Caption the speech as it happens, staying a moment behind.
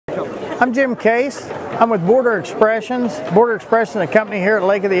I'm Jim Case. I'm with Border Expressions. Border Expressions is a company here at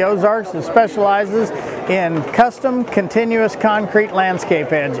Lake of the Ozarks that specializes in custom continuous concrete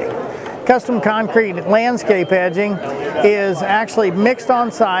landscape edging. Custom concrete landscape edging is actually mixed on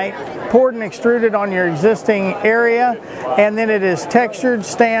site, poured and extruded on your existing area, and then it is textured,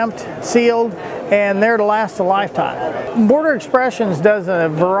 stamped, sealed, and there to last a lifetime. Border Expressions does a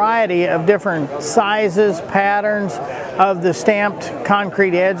variety of different sizes, patterns of the stamped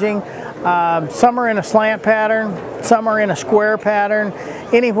concrete edging. Some are in a slant pattern, some are in a square pattern,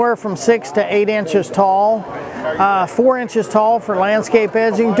 anywhere from 6 to 8 inches tall. 4 inches tall for landscape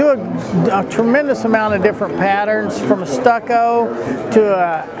edging. Do a tremendous amount of different patterns, from a stucco to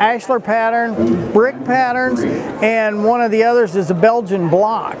a ashlar pattern, brick patterns, and one of the others is a Belgian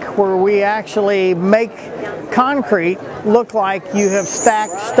block, where we actually make concrete look like you have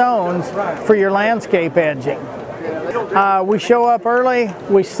stacked stones for your landscape edging. We show up early,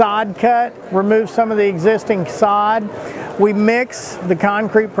 we sod cut, remove some of the existing sod. We mix the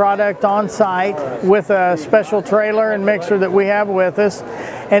concrete product on site with a special trailer and mixer that we have with us.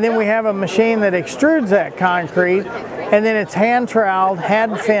 And then we have a machine that extrudes that concrete, and then it's hand troweled,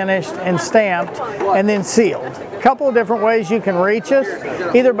 hand finished, and stamped, and then sealed. A couple of different ways you can reach us,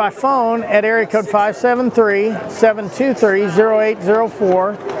 either by phone at area code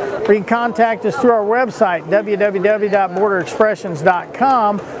 573-723-0804, or you can contact us through our website,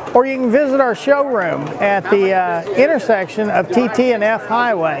 www.borderexpressions.com, or you can visit our showroom at the intersection of TT and F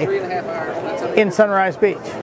Highway in Sunrise Beach.